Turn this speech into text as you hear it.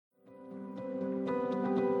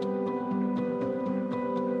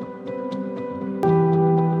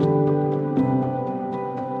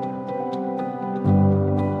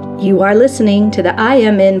You are listening to the I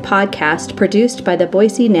Am In podcast produced by the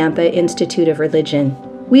Boise Nampa Institute of Religion.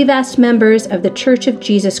 We've asked members of the Church of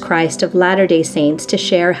Jesus Christ of Latter-day Saints to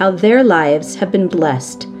share how their lives have been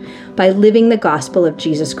blessed by living the gospel of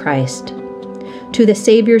Jesus Christ. To the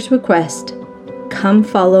Savior's request, "Come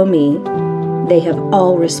follow me," they have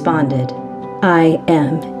all responded, "I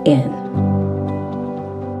am in."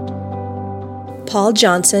 Paul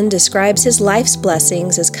Johnson describes his life's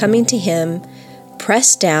blessings as coming to him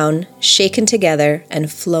pressed down, shaken together,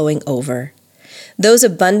 and flowing over. Those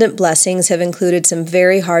abundant blessings have included some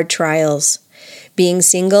very hard trials: being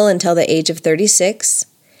single until the age of 36,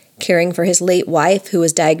 caring for his late wife who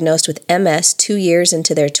was diagnosed with MS 2 years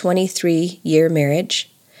into their 23-year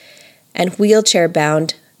marriage, and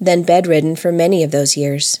wheelchair-bound, then bedridden for many of those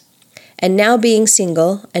years, and now being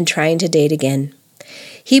single and trying to date again.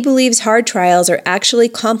 He believes hard trials are actually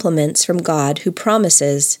compliments from God, who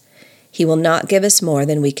promises He will not give us more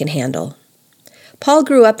than we can handle. Paul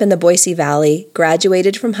grew up in the Boise Valley,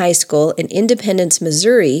 graduated from high school in Independence,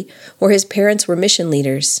 Missouri, where his parents were mission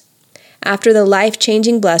leaders. After the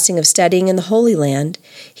life-changing blessing of studying in the Holy Land,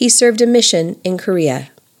 he served a mission in Korea.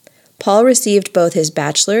 Paul received both his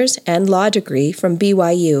bachelor's and law degree from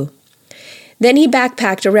BYU. Then he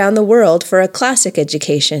backpacked around the world for a classic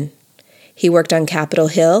education. He worked on Capitol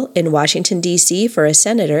Hill in Washington, D.C. for a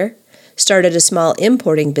senator, started a small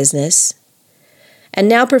importing business, and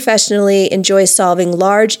now professionally enjoys solving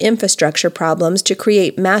large infrastructure problems to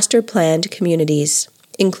create master-planned communities,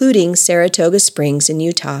 including Saratoga Springs in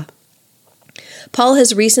Utah. Paul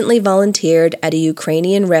has recently volunteered at a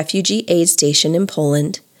Ukrainian refugee aid station in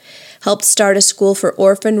Poland, helped start a school for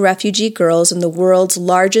orphan refugee girls in the world's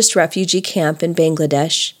largest refugee camp in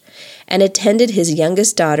Bangladesh, and attended his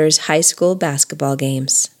youngest daughter's high school basketball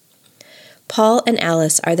games. Paul and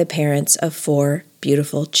Alice are the parents of 4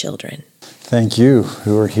 beautiful children. Thank you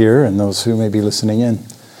who are here and those who may be listening in.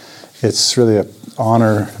 It's really an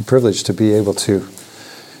honor and privilege to be able to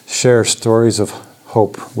share stories of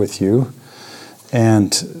hope with you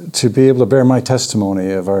and to be able to bear my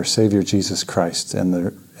testimony of our Savior Jesus Christ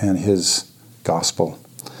and His gospel.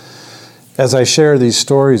 As I share these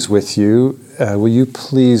stories with you, will you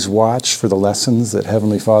please watch for the lessons that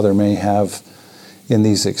Heavenly Father may have in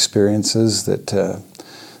these experiences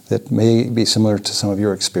that may be similar to some of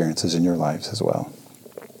your experiences in your lives as well.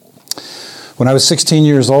 When I was 16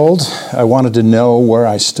 years old, I wanted to know where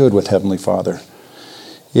I stood with Heavenly Father.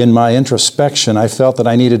 In my introspection, I felt that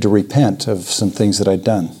I needed to repent of some things that I'd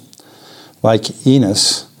done. Like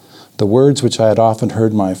Enos, the words which I had often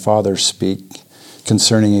heard my father speak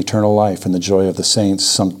concerning eternal life and the joy of the saints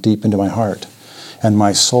sunk deep into my heart, and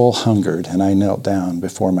my soul hungered, and I knelt down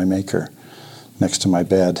before my Maker next to my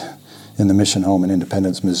bed in the mission home in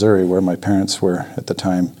Independence, Missouri, where my parents were at the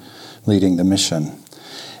time leading the mission.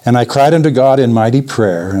 And I cried unto God in mighty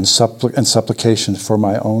prayer and supplication for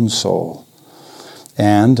my own soul.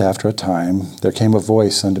 And after a time there came a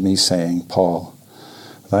voice unto me saying, "Paul,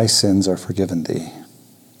 thy sins are forgiven thee."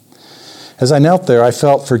 As I knelt there, I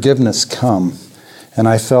felt forgiveness come, and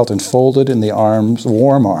I felt enfolded in the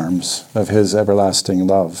warm arms of His everlasting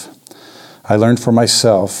love. I learned for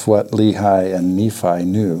myself what Lehi and Nephi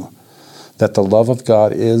knew, that the love of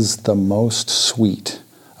God is the most sweet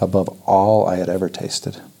above all I had ever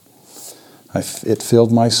tasted. It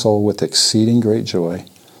filled my soul with exceeding great joy.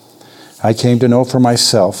 I came to know for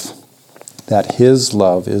myself that His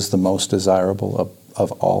love is the most desirable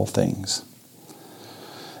of all things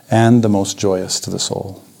and the most joyous to the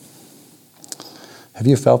soul. Have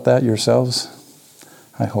you felt that yourselves?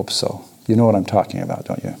 I hope so. You know what I'm talking about,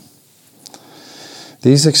 don't you?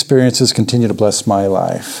 These experiences continue to bless my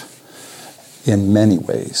life in many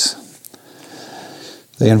ways.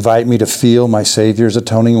 They invite me to feel my Savior's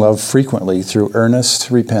atoning love frequently through earnest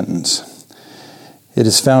repentance. It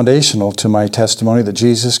is foundational to my testimony that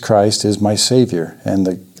Jesus Christ is my Savior, and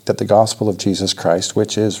that the gospel of Jesus Christ,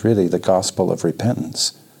 which is really the gospel of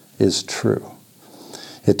repentance, is true.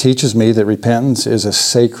 It teaches me that repentance is a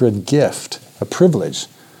sacred gift, a privilege,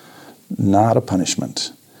 not a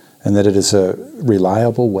punishment, and that it is a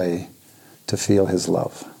reliable way to feel His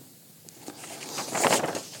love.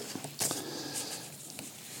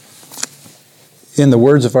 In the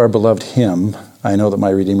words of our beloved hymn, "I know that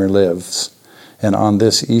my Redeemer lives," and on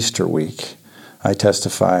this Easter week, I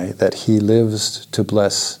testify that He lives to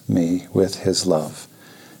bless me with His love,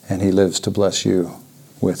 and He lives to bless you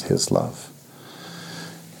with His love.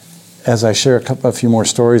 As I share a few more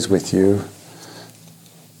stories with you,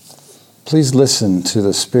 please listen to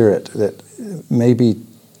the Spirit that may be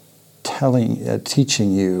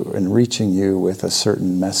teaching you and reaching you with a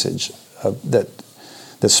certain message that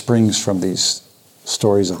springs from these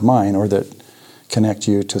stories of mine or that connect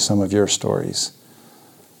you to some of your stories.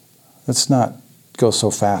 Let's not go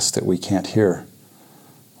so fast that we can't hear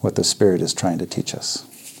what the Spirit is trying to teach us.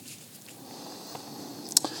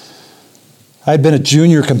 I'd been a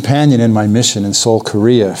junior companion in my mission in Seoul,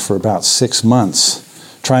 Korea for about 6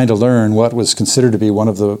 months, trying to learn what was considered to be one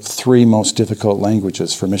of the 3 most difficult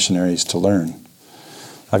languages for missionaries to learn.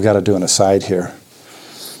 I've got to do an aside here.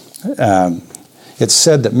 It's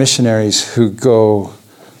said that missionaries who go,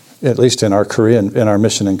 at least in our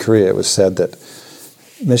mission in Korea, it was said that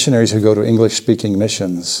missionaries who go to English-speaking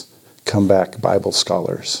missions come back Bible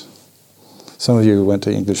scholars. Some of you went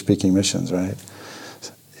to English-speaking missions, right?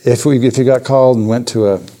 If you got called and went to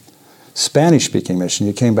a Spanish-speaking mission,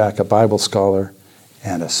 you came back a Bible scholar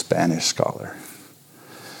and a Spanish scholar.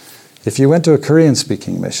 If you went to a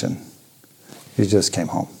Korean-speaking mission, you just came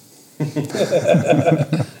home.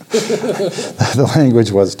 The language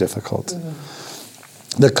was difficult.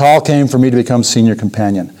 The call came for me to become senior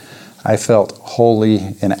companion. I felt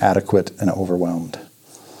wholly inadequate and overwhelmed.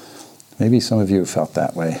 Maybe some of you felt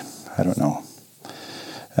that way. I don't know.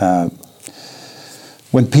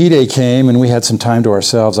 When P-Day came and we had some time to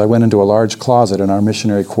ourselves, I went into a large closet in our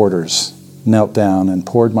missionary quarters, knelt down, and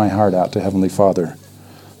poured my heart out to Heavenly Father.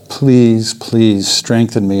 Please, please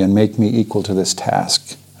strengthen me and make me equal to this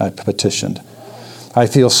task, I petitioned. I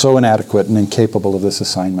feel so inadequate and incapable of this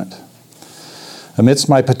assignment. Amidst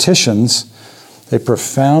my petitions, a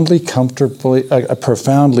profoundly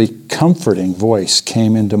comforting voice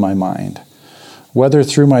came into my mind. Whether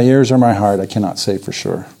through my ears or my heart, I cannot say for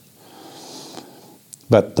sure.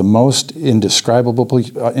 But the most indescribable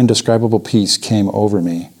peace came over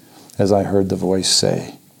me as I heard the voice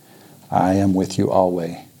say, I am with you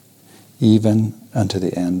always, even unto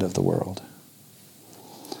the end of the world.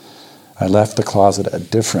 I left the closet a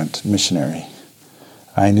different missionary.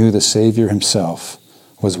 I knew the Savior himself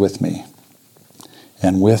was with me,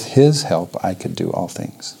 and with his help I could do all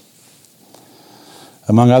things.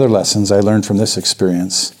 Among other lessons I learned from this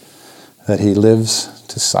experience that he lives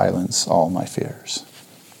to silence all my fears.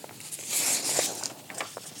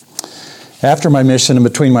 After my mission and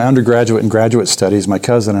between my undergraduate and graduate studies, my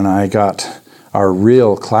cousin and I got our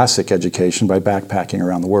real classic education by backpacking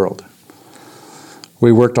around the world.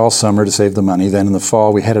 We worked all summer to save the money. Then in the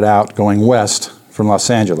fall, we headed out going west from Los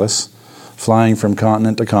Angeles, flying from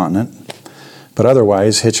continent to continent, but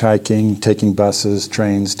otherwise hitchhiking, taking buses,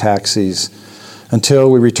 trains, taxis, until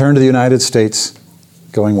we returned to the United States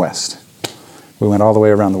going west. We went all the way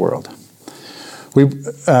around the world.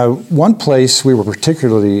 One place we were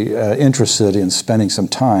particularly interested in spending some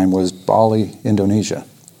time was Bali, Indonesia.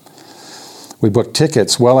 We booked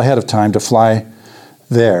tickets well ahead of time to fly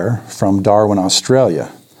there from Darwin,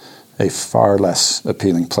 Australia, a far less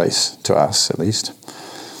appealing place to us, at least.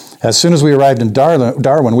 As soon as we arrived in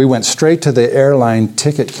Darwin, we went straight to the airline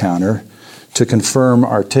ticket counter to confirm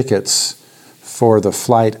our tickets for the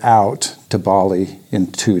flight out to Bali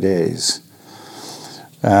in 2 days.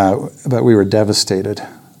 But we were devastated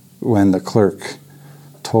when the clerk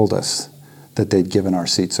told us that they'd given our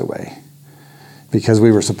seats away because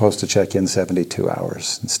we were supposed to check in 72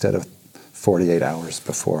 hours instead of 48 hours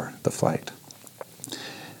before the flight.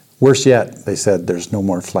 Worse yet, they said there's no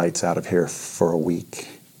more flights out of here for a week.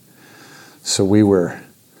 So we were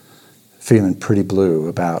feeling pretty blue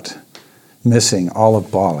about missing all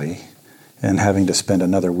of Bali and having to spend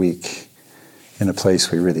another week in a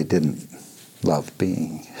place we really didn't love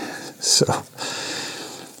being. So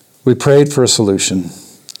we prayed for a solution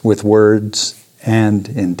with words and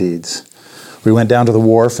in deeds. We went down to the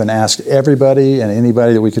wharf and asked everybody and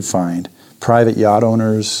anybody that we could find, private yacht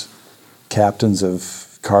owners, captains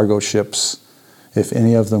of cargo ships, if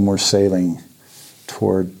any of them were sailing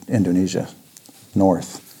toward Indonesia,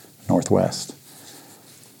 northwest.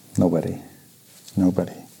 Nobody.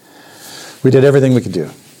 We did everything we could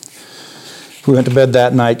do. We went to bed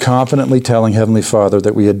that night confidently telling Heavenly Father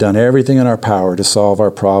that we had done everything in our power to solve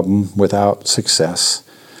our problem without success.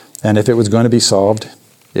 And if it was going to be solved,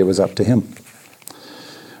 it was up to Him.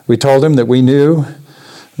 We told Him that we knew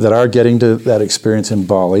that our getting to that experience in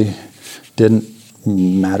Bali didn't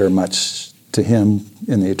matter much to Him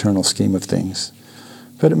in the eternal scheme of things.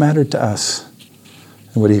 But it mattered to us.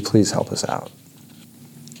 And would He please help us out?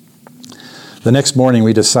 The next morning,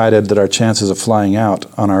 we decided that our chances of flying out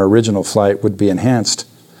on our original flight would be enhanced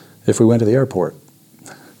if we went to the airport.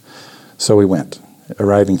 So we went,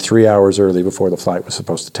 arriving 3 hours early before the flight was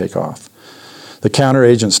supposed to take off. The counter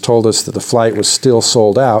agents told us that the flight was still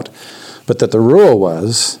sold out, but that the rule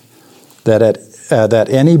was that that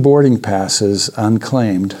any boarding passes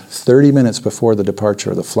unclaimed 30 minutes before the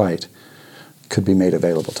departure of the flight could be made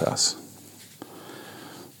available to us.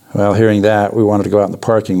 Well, hearing that, we wanted to go out in the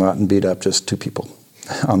parking lot and beat up just 2 people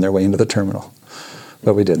on their way into the terminal.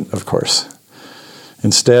 But we didn't, of course.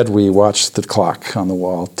 Instead, we watched the clock on the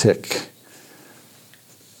wall tick.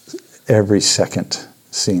 Every second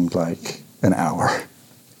seemed like an hour.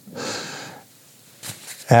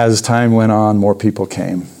 As time went on, more people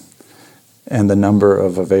came, and the number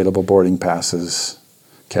of available boarding passes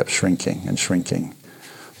kept shrinking and shrinking.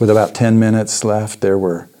 With about 10 minutes left, there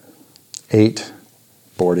were 8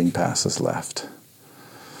 boarding passes left.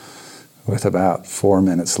 With about 4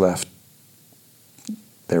 minutes left,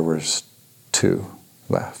 there was 2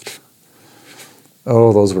 left.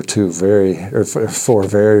 Oh, those were 4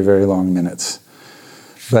 very, very long minutes.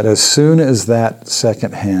 But as soon as that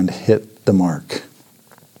second hand hit the mark,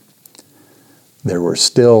 there were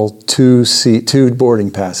still 2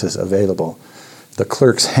 boarding passes available. The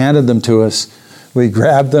clerks handed them to us. We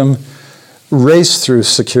grabbed them, raced through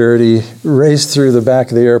security, raced through the back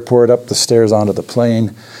of the airport, up the stairs onto the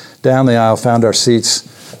plane, down the aisle, found our seats,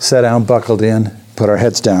 sat down, buckled in, put our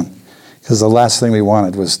heads down. Because the last thing we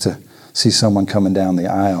wanted was to see someone coming down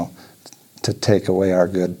the aisle to take away our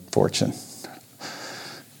good fortune.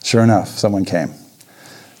 Sure enough, someone came,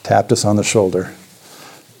 tapped us on the shoulder,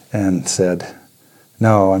 and said,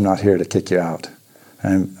 "No, I'm not here to kick you out.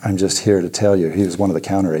 I'm just here to tell you," he was one of the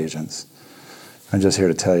counter agents, "I'm just here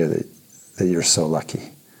to tell you that you're so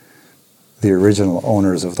lucky. The original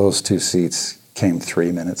owners of those 2 seats came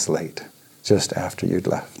 3 minutes late, just after you'd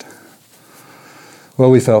left." Well,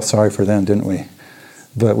 we felt sorry for them, didn't we?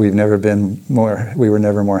 But we were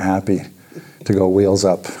never more happy to go wheels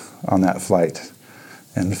up on that flight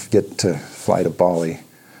and get to fly to Bali,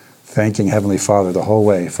 thanking Heavenly Father the whole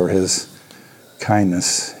way for his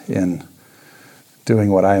kindness in doing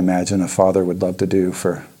what I imagine a father would love to do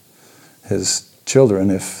for his children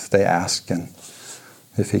if they ask and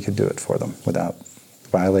if he could do it for them without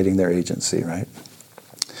violating their agency, right?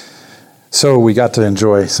 So we got to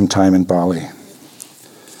enjoy some time in Bali.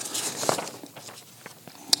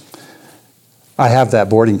 I have that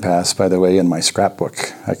boarding pass, by the way, in my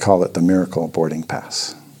scrapbook. I call it the Miracle Boarding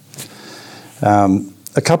Pass.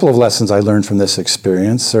 A couple of lessons I learned from this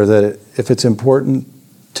experience are that if it's important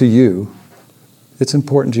to you, it's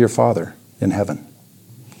important to your Father in heaven.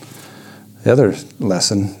 The other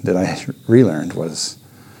lesson that I relearned was,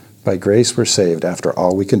 by grace we're saved after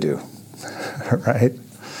all we can do, right?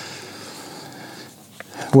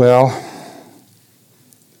 Well,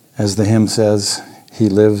 as the hymn says, he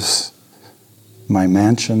lives my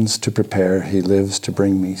mansions to prepare, he lives to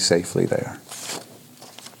bring me safely there.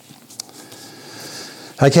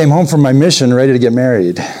 I came home from my mission ready to get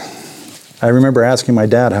married. I remember asking my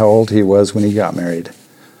dad how old he was when he got married.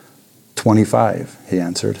 25, he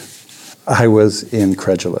answered. I was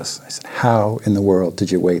incredulous. I said, "How in the world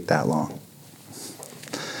did you wait that long?"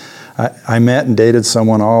 I met and dated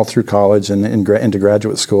someone all through college and into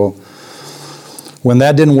graduate school. When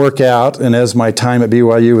that didn't work out, and as my time at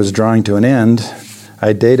BYU was drawing to an end,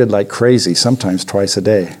 I dated like crazy, sometimes twice a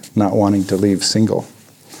day, not wanting to leave single.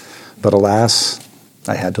 But alas,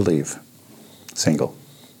 I had to leave single.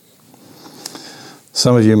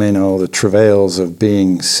 Some of you may know the travails of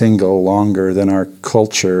being single longer than our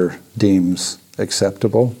culture deems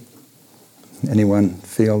acceptable. Anyone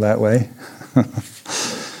feel that way?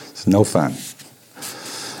 It's no fun.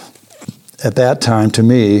 At that time, to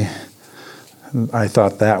me, I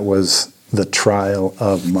thought that was the trial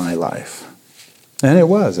of my life. And it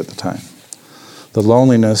was at the time. The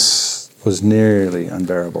loneliness was nearly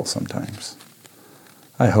unbearable sometimes.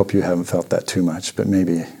 I hope you haven't felt that too much, but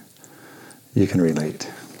maybe you can relate.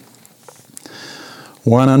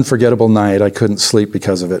 One unforgettable night, I couldn't sleep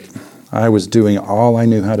because of it. I was doing all I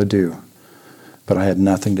knew how to do, but I had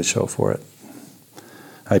nothing to show for it.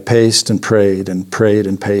 I paced and prayed and prayed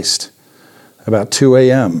and paced. About 2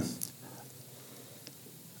 a.m.,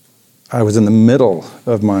 I was in the middle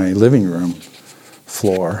of my living room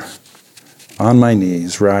floor, on my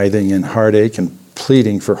knees, writhing in heartache and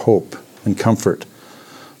pleading for hope and comfort,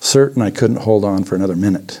 certain I couldn't hold on for another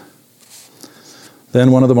minute.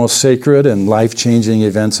 Then one of the most sacred and life-changing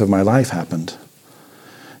events of my life happened.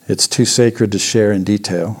 It's too sacred to share in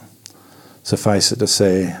detail. Suffice it to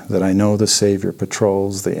say that I know the Savior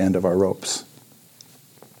patrols the end of our ropes.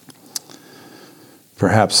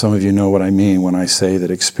 Perhaps some of you know what I mean when I say that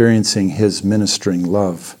experiencing his ministering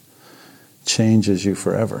love changes you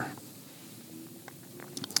forever.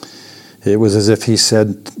 It was as if he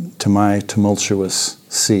said to my tumultuous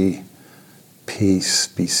sea, "Peace,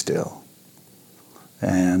 be still."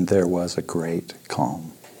 And there was a great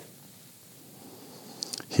calm.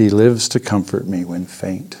 He lives to comfort me when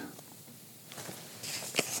faint.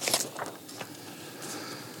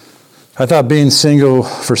 I thought being single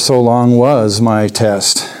for so long was my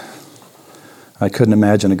test. I couldn't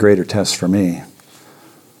imagine a greater test for me,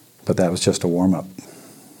 but that was just a warm-up.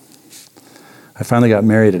 I finally got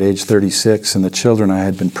married at age 36, and the children I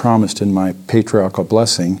had been promised in my patriarchal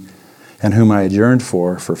blessing and whom I had yearned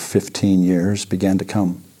for 15 years began to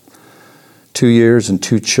come. 2 years and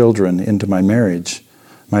 2 children into my marriage,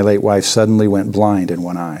 my late wife suddenly went blind in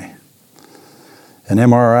one eye. An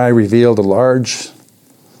MRI revealed a large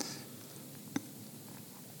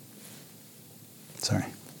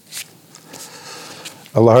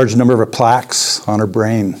number of plaques on her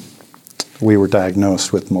brain. We were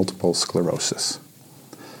diagnosed with multiple sclerosis.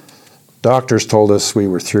 Doctors told us we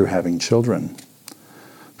were through having children,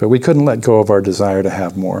 but we couldn't let go of our desire to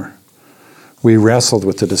have more. We wrestled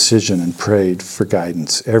with the decision and prayed for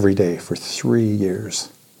guidance every day for 3 years.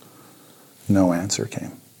 No answer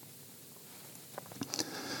came.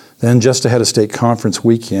 Then, just ahead of state conference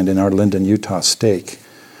weekend in our Linden, Utah stake,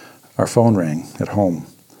 our phone rang at home.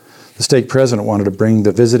 The stake president wanted to bring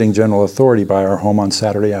the visiting general authority by our home on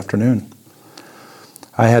Saturday afternoon.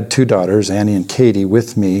 I had 2 daughters, Annie and Katie,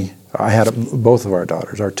 with me. I had both of our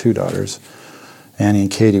daughters, our 2 daughters, Annie and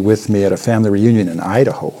Katie, with me at a family reunion in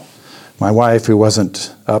Idaho. My wife, who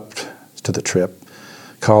wasn't up to the trip,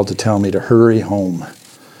 called to tell me to hurry home.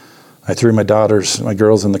 I threw my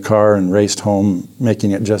girls in the car and raced home,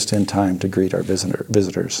 making it just in time to greet our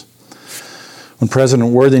visitors. When President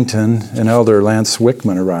Worthington and Elder Lance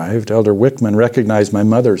Wickman arrived, Elder Wickman recognized my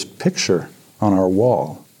mother's picture on our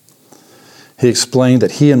wall. He explained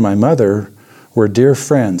that he and my mother were dear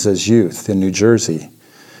friends as youth in New Jersey,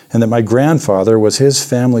 and that my grandfather was his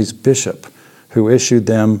family's bishop who issued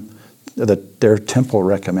them their temple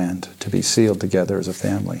recommend to be sealed together as a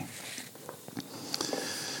family.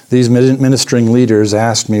 These ministering leaders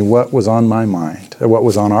asked me what was on my mind, what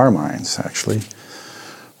was on our minds, actually.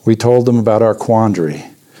 We told them about our quandary.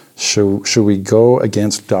 Should we go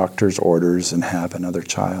against doctor's orders and have another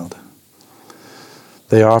child?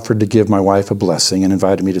 They offered to give my wife a blessing and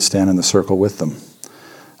invited me to stand in the circle with them.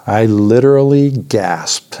 I literally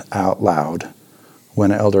gasped out loud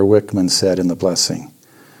when Elder Wickman said in the blessing,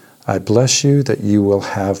 "I bless you that you will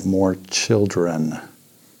have more children."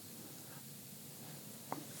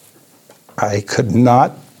 I could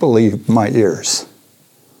not believe my ears.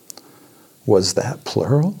 Was that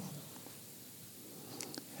plural?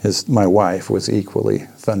 My wife was equally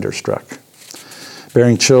thunderstruck.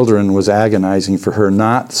 Bearing children was agonizing for her,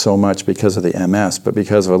 not so much because of the MS, but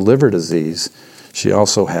because of a liver disease she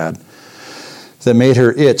also had that made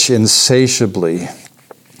her itch insatiably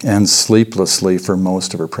and sleeplessly for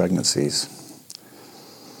most of her pregnancies.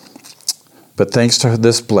 But thanks to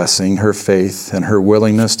this blessing, her faith, and her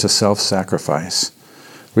willingness to self-sacrifice,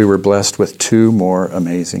 we were blessed with 2 more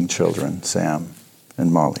amazing children, Sam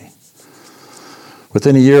and Molly.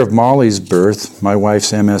 Within a year of Molly's birth, my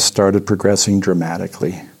wife's MS started progressing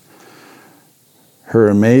dramatically. Her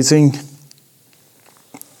amazing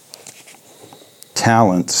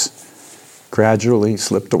talents gradually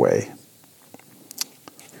slipped away.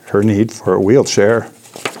 Her need for a wheelchair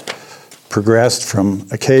progressed from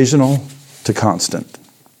occasional to constant.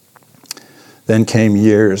 Then came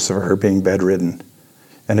years of her being bedridden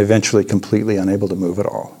and eventually completely unable to move at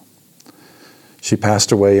all. She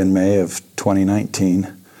passed away in May of 2019,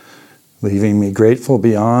 leaving me grateful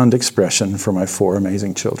beyond expression for my 4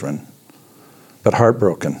 amazing children, but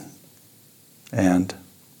heartbroken and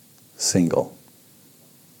single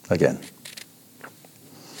again.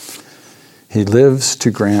 He lives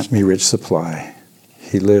to grant me rich supply.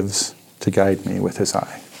 He lives to guide me with his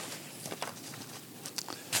eye.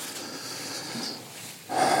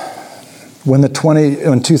 When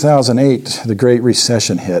 2008, the Great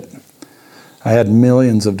Recession hit, I had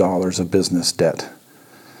millions of dollars of business debt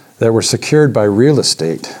that were secured by real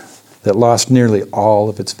estate that lost nearly all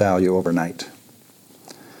of its value overnight.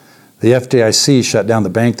 The FDIC shut down the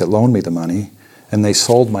bank that loaned me the money, and they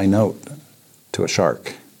sold my note to a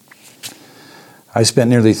shark. I spent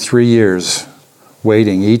nearly 3 years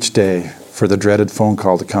waiting each day for the dreaded phone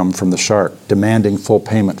call to come from the shark, demanding full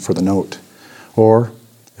payment for the note, or,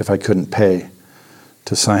 if I couldn't pay,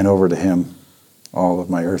 to sign over to him all of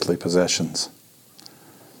my earthly possessions.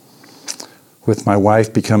 With my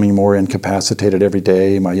wife becoming more incapacitated every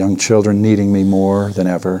day, my young children needing me more than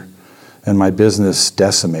ever, and my business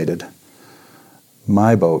decimated,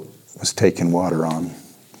 my boat was taking water on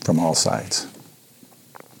from all sides.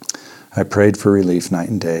 I prayed for relief night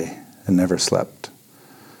and day and never slept.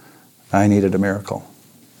 I needed a miracle.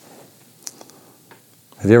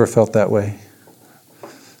 Have you ever felt that way?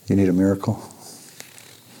 You need a miracle?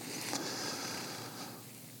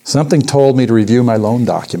 Something told me to review my loan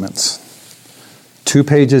documents. 2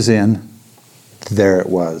 pages in, there it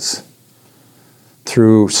was.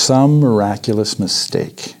 Through some miraculous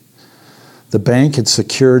mistake, the bank had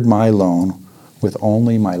secured my loan with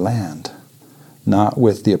only my land, not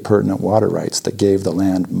with the appurtenant water rights that gave the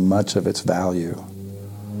land much of its value.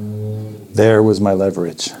 There was my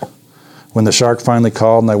leverage. When the shark finally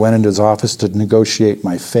called and I went into his office to negotiate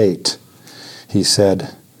my fate, he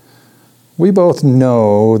said, "We both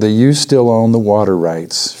know that you still own the water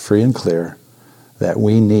rights, free and clear, that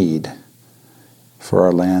we need for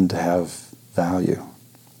our land to have value.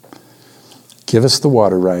 Give us the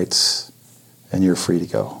water rights and you're free to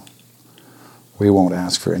go. We won't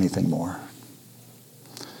ask for anything more."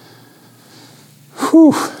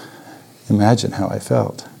 Whew! Imagine how I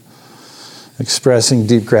felt. Expressing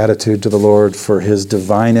deep gratitude to the Lord for his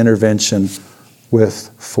divine intervention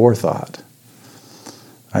with forethought,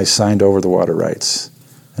 I signed over the water rights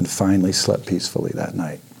and finally slept peacefully that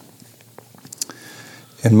night.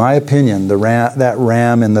 In my opinion, that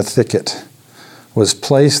ram in the thicket was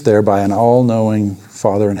placed there by an all-knowing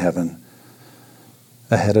Father in heaven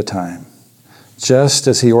ahead of time, just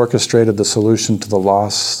as he orchestrated the solution to the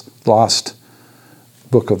lost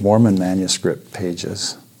Book of Mormon manuscript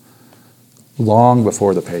pages, long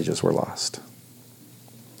before the pages were lost.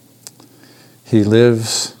 He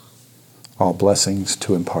lives, all blessings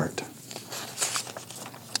to impart.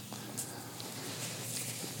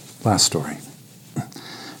 Last story.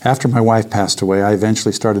 After my wife passed away, I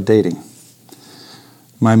eventually started dating.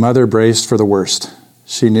 My mother braced for the worst.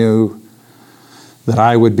 She knew that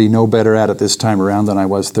I would be no better at it this time around than I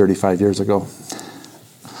was 35 years ago.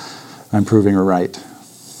 I'm proving her right.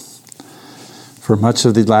 For much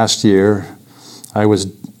of the last year, I was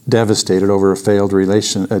devastated over a failed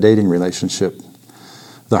dating relationship.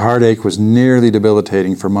 The heartache was nearly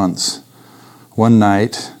debilitating for months. One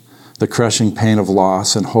night, the crushing pain of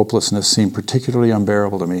loss and hopelessness seemed particularly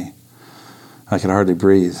unbearable to me. I could hardly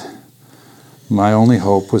breathe. My only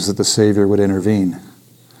hope was that the Savior would intervene.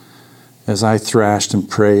 As I thrashed and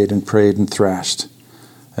prayed and prayed and thrashed,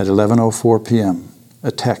 at 11:04 p.m.,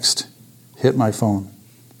 a text hit my phone.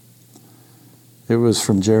 It was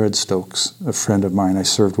from Jared Stokes, a friend of mine I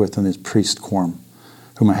served with in his priest quorum,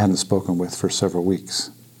 whom I hadn't spoken with for several weeks.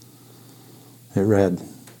 It read,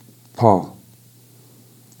 "Paul,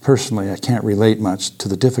 personally, I can't relate much to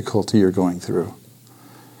the difficulty you're going through,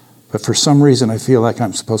 but for some reason I feel like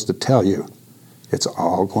I'm supposed to tell you it's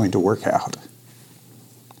all going to work out.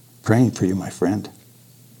 Praying for you, my friend."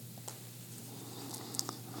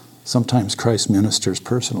 Sometimes Christ ministers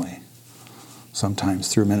personally, sometimes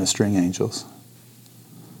through ministering angels.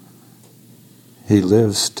 He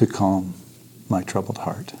lives to calm my troubled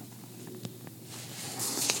heart.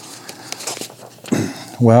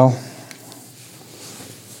 Well,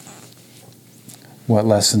 what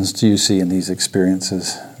lessons do you see in these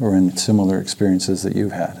experiences or in similar experiences that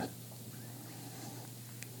you've had?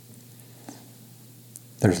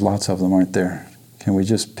 There's lots of them, aren't there? Can we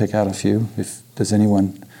just pick out a few? Does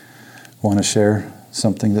anyone want to share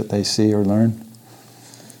something that they see or learn?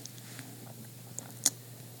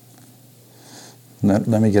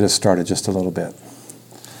 Let me get us started just a little bit.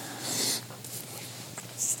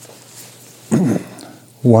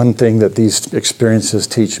 One thing that these experiences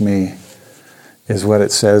teach me is what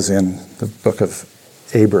it says in the book of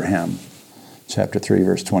Abraham, chapter 3,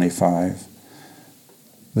 verse 25,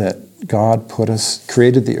 that God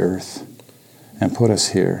created the earth and put us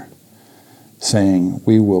here, saying,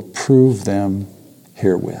 "We will prove them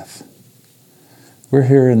herewith." We're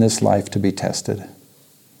here in this life to be tested.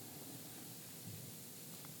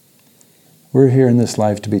 We're here in this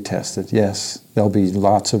life to be tested. Yes, there'll be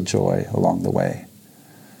lots of joy along the way.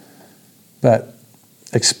 But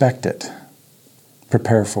expect it.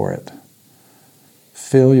 Prepare for it.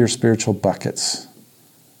 Fill your spiritual buckets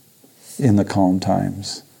in the calm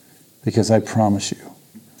times, because I promise you,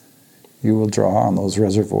 you will draw on those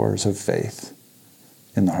reservoirs of faith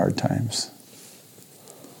in the hard times.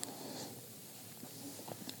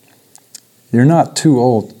 You're not too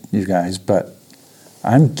old, you guys, but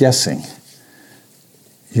I'm guessing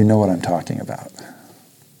you know what I'm talking about.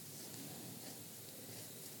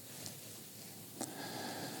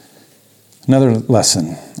 Another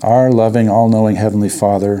lesson. Our loving, all-knowing Heavenly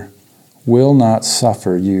Father will not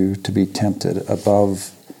suffer you to be tempted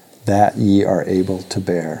above that ye are able to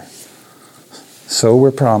bear. So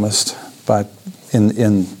we're promised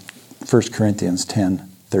in 1 Corinthians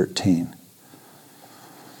 10:13.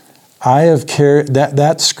 I have carried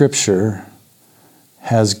that scripture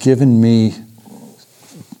has given me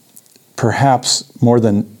perhaps more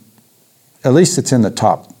than, at least it's in the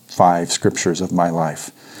top 5 scriptures of my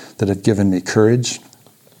life that have given me courage,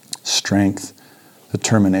 strength,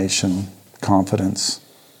 determination, confidence.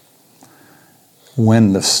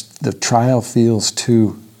 When the trial feels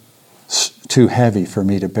too heavy for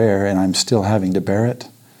me to bear and I'm still having to bear it,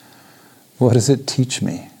 what does it teach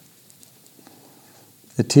me?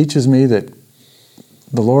 It teaches me that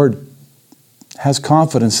the Lord has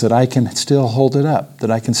confidence that I can still hold it up,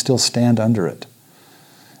 that I can still stand under it.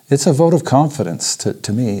 It's a vote of confidence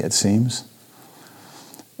to me, it seems.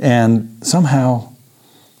 And somehow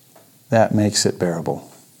that makes it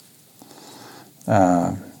bearable.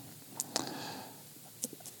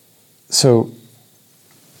 So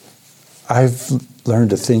I've learned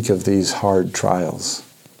to think of these hard trials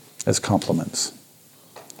as compliments.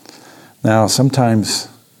 Now, sometimes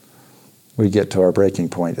we get to our breaking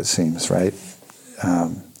point, it seems, right?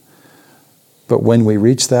 But when we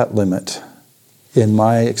reach that limit, in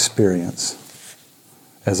my experience,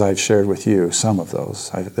 as I've shared with you, some of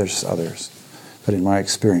those, there's others, but in my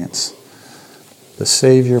experience, the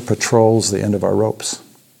Savior patrols the end of our ropes.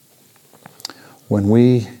 When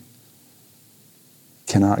we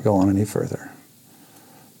cannot go on any further,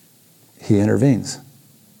 He intervenes.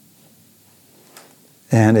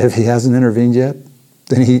 And if He hasn't intervened yet,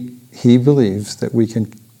 then He believes that we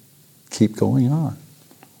can keep going on.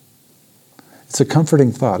 It's a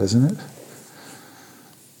comforting thought, isn't it?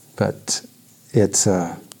 But it's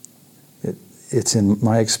in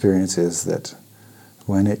my experience is that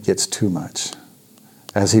when it gets too much,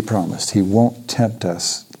 as He promised, He won't tempt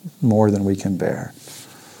us more than we can bear.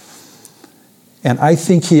 And I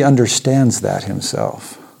think He understands that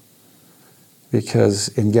Himself, because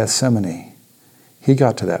in Gethsemane, He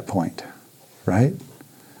got to that point, right?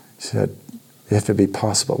 He said, if it be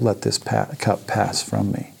possible, let this cup pass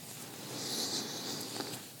from me.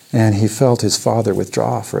 And He felt His Father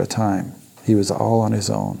withdraw for a time. He was all on His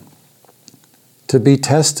own. To be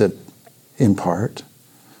tested in part,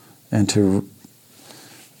 and to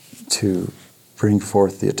bring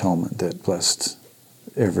forth the atonement that blessed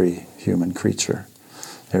every human creature,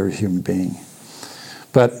 every human being.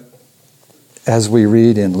 But as we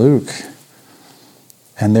read in Luke,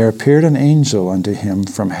 and there appeared an angel unto him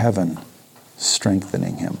from heaven,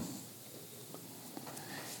 strengthening him.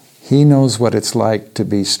 He knows what it's like to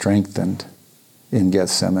be strengthened in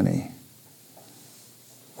Gethsemane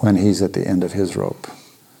when he's at the end of his rope.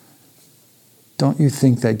 Don't you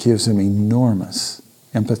think that gives Him enormous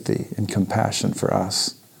empathy and compassion for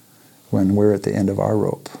us when we're at the end of our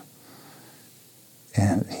rope?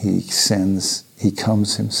 And He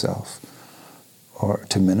comes Himself or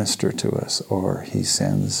to minister to us, or He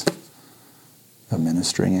sends a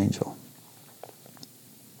ministering angel.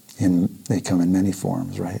 They come in many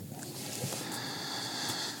forms, right?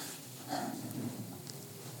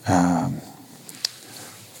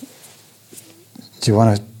 Do you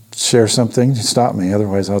want to share something? Stop me,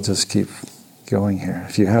 otherwise I'll just keep going here.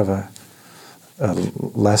 If you have a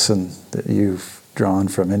lesson that you've drawn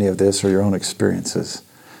from any of this or your own experiences,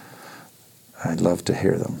 I'd love to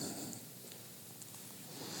hear them.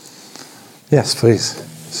 Yes, please.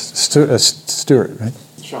 Stuart, right?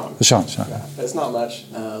 Sean. Yeah, it's not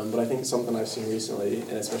much, but I think something I've seen recently,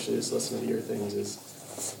 and especially just listening to your things,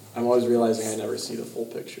 is I'm always realizing I never see the full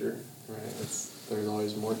picture, right? There's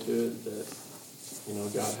always more to it that,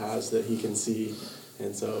 God has that He can see,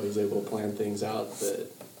 and so He's able to plan things out that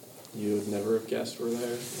you would never have guessed were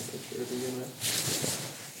there in the picture to begin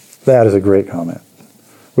with. That is a great comment.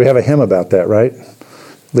 We have a hymn about that, right?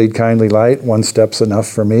 Lead kindly light, one step's enough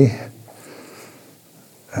for me.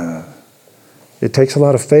 It takes a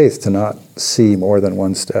lot of faith to not see more than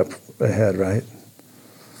one step ahead, right?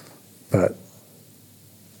 But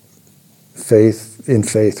in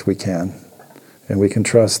faith we can. And we can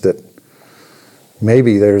trust that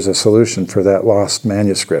maybe there's a solution for that lost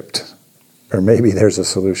manuscript. Or maybe there's a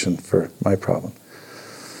solution for my problem.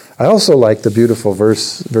 I also like the beautiful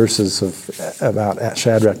verses about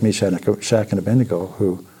Shadrach, Meshach, and Abednego,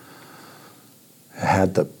 who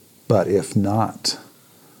had the but if not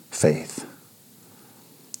faith.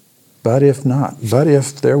 But if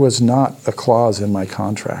there was not a clause in my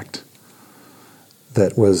contract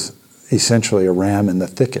that was essentially a ram in the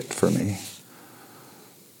thicket for me,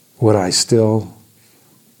 would I still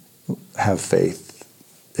have faith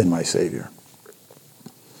in my Savior?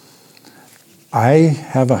 I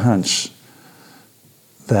have a hunch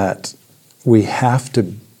that we have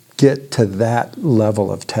to get to that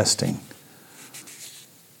level of testing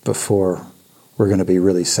before we're going to be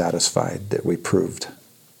really satisfied that we proved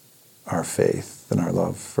our faith and our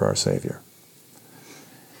love for our Savior.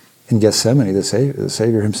 In Gethsemane, the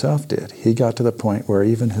Savior Himself did. He got to the point where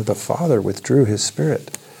even the Father withdrew His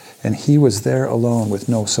Spirit, and He was there alone with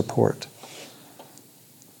no support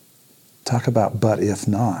Talk about but if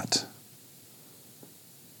not.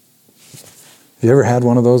 Have you ever had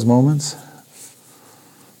one of those moments?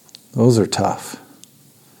 Those are tough.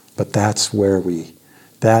 But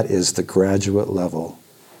that is the graduate level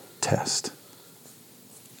test.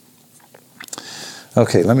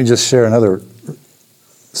 Okay, let me just share another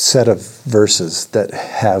set of verses that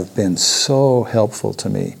have been so helpful to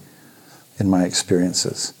me in my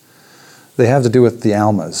experiences. They have to do with the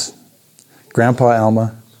Almas. Grandpa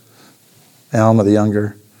Alma, Alma the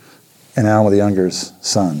Younger, and Alma the Younger's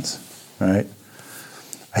sons, right?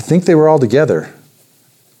 I think they were all together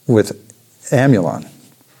with Amulon,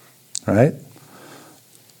 right?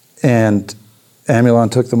 And Amulon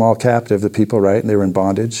took them all captive, the people, right? And they were in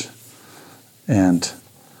bondage. And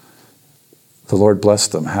the Lord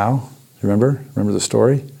blessed them. How? Remember? Remember the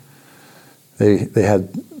story? They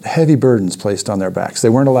had heavy burdens placed on their backs. They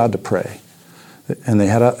weren't allowed to pray. And they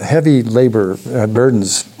had heavy labor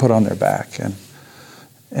burdens put on their back.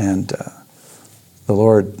 And the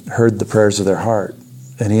Lord heard the prayers of their heart.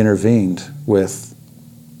 And he intervened with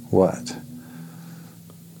what?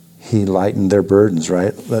 He lightened their burdens,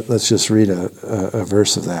 right? Let's just read a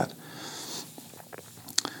verse of that.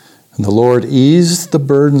 And the Lord eased the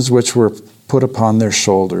burdens which were put upon their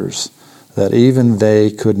shoulders, that even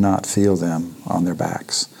they could not feel them on their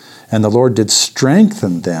backs. And the Lord did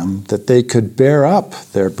strengthen them, that they could bear up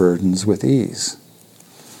their burdens with ease.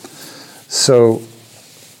 So,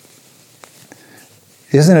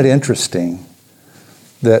 isn't it interesting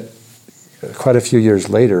that quite a few years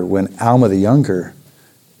later, when Alma the Younger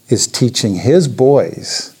is teaching his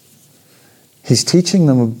boys, he's teaching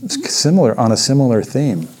them on a similar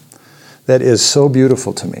theme that is so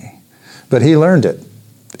beautiful to me. But he learned it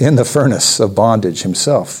in the furnace of bondage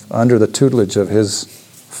himself, under the tutelage of his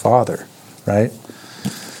father, right?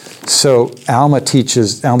 So Alma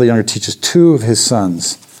the Younger teaches two of his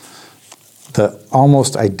sons the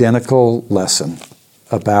almost identical lesson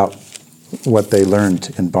about what they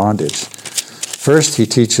learned in bondage. First, he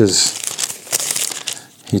teaches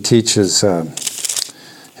his son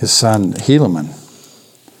Helaman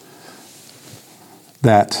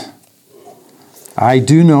that I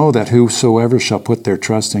do know that whosoever shall put their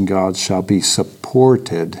trust in God shall be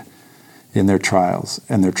supported in their trials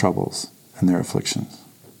and their troubles and their afflictions.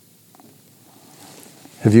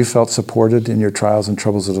 Have you felt supported in your trials and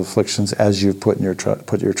troubles and afflictions as you've put your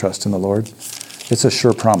trust in the Lord? It's a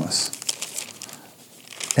sure promise.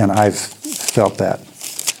 And I've felt that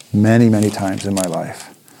many, many times in my life.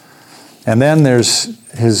 And then there's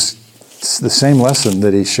the same lesson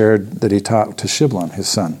that he taught to Shiblon, his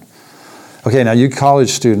son. Okay, now you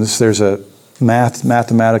college students, there's a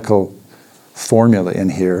mathematical formula in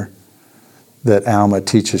here that Alma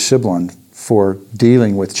teaches Shiblon for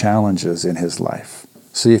dealing with challenges in his life.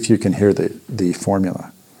 See if you can hear the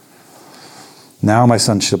formula. Now, my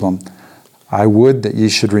son Shiblon, I would that ye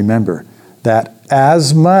should remember that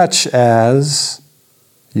as much as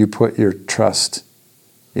you put your trust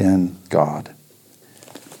in God,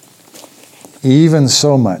 even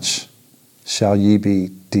so much shall ye be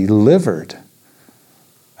delivered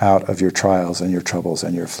out of your trials and your troubles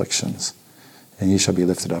and your afflictions, and ye shall be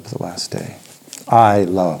lifted up at the last day. I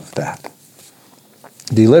love that.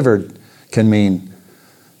 Delivered can mean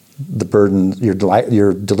the burden,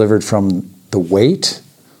 you're delivered from the weight,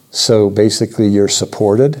 so basically you're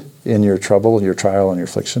supported in your trouble, your trial, and your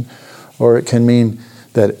affliction, or it can mean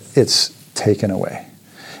that it's taken away.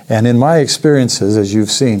 And in my experiences, as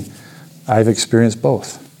you've seen, I've experienced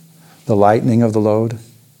both. The lightening of the load,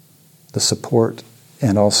 the support,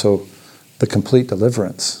 and also the complete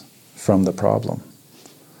deliverance from the problem.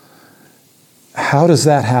 How does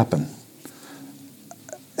that happen?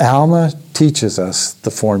 Alma teaches us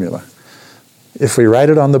the formula. If we write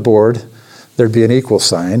it on the board, there'd be an equal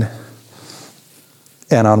sign.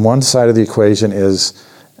 And on one side of the equation is,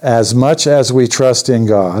 as much as we trust in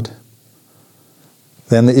God,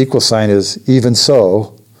 then the equal sign is, even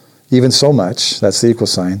so much, that's the equal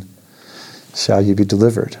sign, shall you be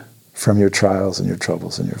delivered from your trials and your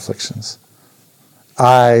troubles and your afflictions.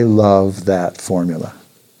 I love that formula.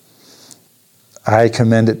 I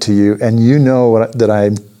commend it to you, and you know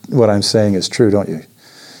what I'm saying is true, don't you?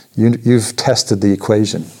 You've tested the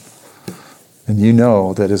equation, and you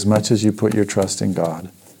know that as much as you put your trust in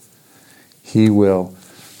God, He will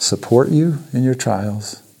support you in your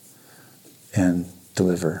trials and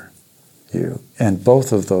deliver you. And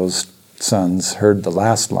both of those sons heard the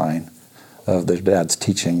last line of their dad's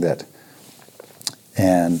teaching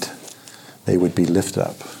and they would be lifted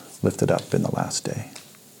up in the last day.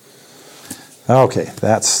 Okay,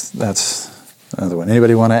 that's another one.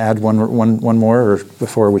 Anybody want to add one more or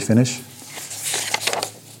before we finish?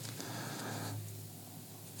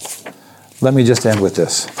 Let me just end with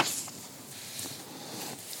this.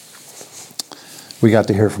 We got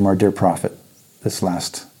to hear from our dear prophet this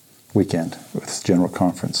last weekend with this general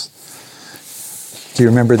conference. Do you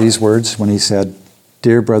remember these words when he said,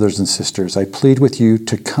 "Dear brothers and sisters, I plead with you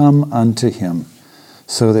to come unto him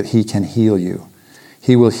so that he can heal you.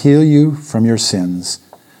 He will heal you from your sins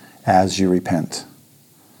as you repent.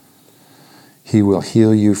 He will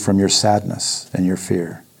heal you from your sadness and your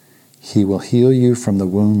fear. He will heal you from the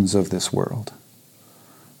wounds of this world."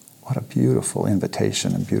 What a beautiful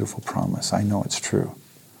invitation and beautiful promise. I know it's true.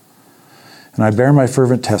 And I bear my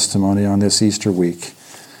fervent testimony on this Easter week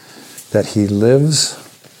that he lives,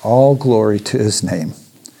 all glory to his name.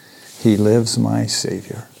 He lives, my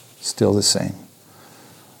Savior, still the same.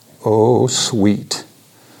 Oh, sweet,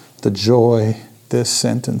 the joy this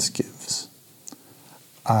sentence gives.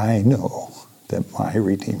 I know that my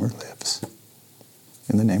Redeemer lives.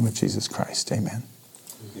 In the name of Jesus Christ, amen.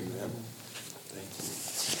 Amen. Thank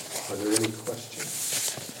you. Are there any questions?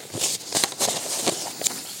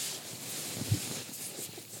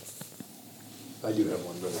 I do have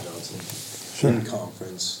one, Brother Johnson. Sure. In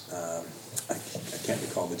conference, I can't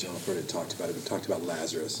recall the general word it talked about it, but it talked about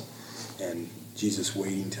Lazarus and Jesus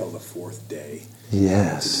waiting till the fourth day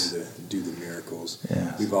Yes. to do the miracles.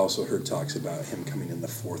 Yes. We've also heard talks about him coming in the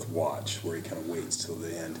fourth watch, where he kind of waits till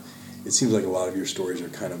the end. It seems like a lot of your stories are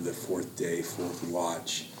kind of the fourth day, fourth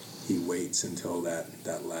watch. He waits until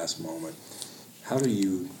that last moment. How do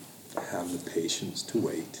you have the patience to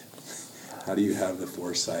wait? How do you have the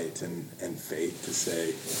foresight and faith to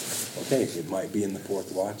say, okay, it might be in the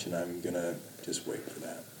fourth watch, and I'm going to just wait for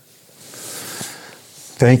that?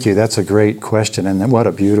 Thank you. That's a great question. And what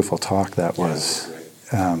a beautiful talk that was.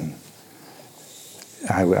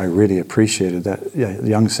 I really appreciated that. Yeah,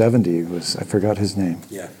 young 70 was, I forgot his name.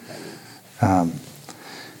 Yeah.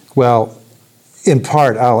 Well, in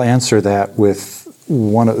part, I'll answer that with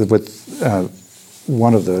one of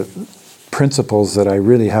the principles that I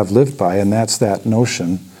really have lived by, and that's that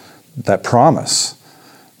notion, that promise,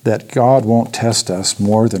 that God won't test us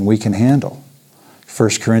more than we can handle.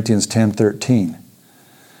 1 Corinthians 10:13.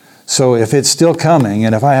 So if it's still coming,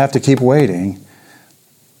 and if I have to keep waiting,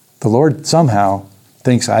 the Lord somehow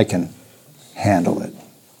thinks I can handle it.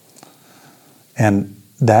 And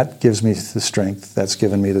that gives me the strength, that's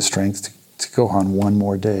given me the strength to go on one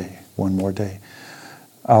more day.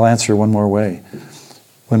 I'll answer one more way.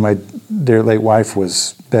 When my dear late wife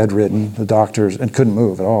was bedridden, the doctors, and couldn't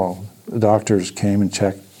move at all, the doctors came and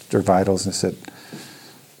checked her vitals and said,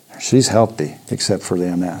 she's healthy except for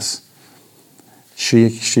the MS.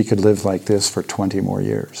 She could live like this for 20 more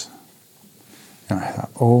years. And I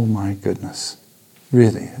thought, oh my goodness,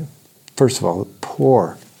 really? First of all,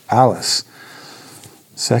 poor Alice.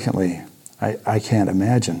 Secondly, I can't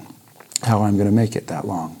imagine how I'm going to make it that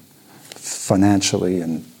long, financially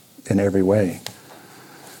and in every way.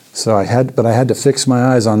 So I had to fix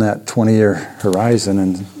my eyes on that 20-year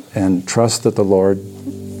horizon and trust that the Lord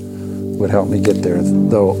would help me get there,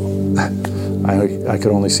 though I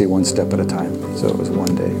could only see one step at a time. So it was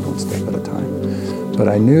one day, one step at a time. But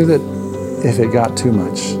I knew that if it got too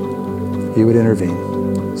much, he would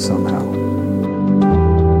intervene somehow.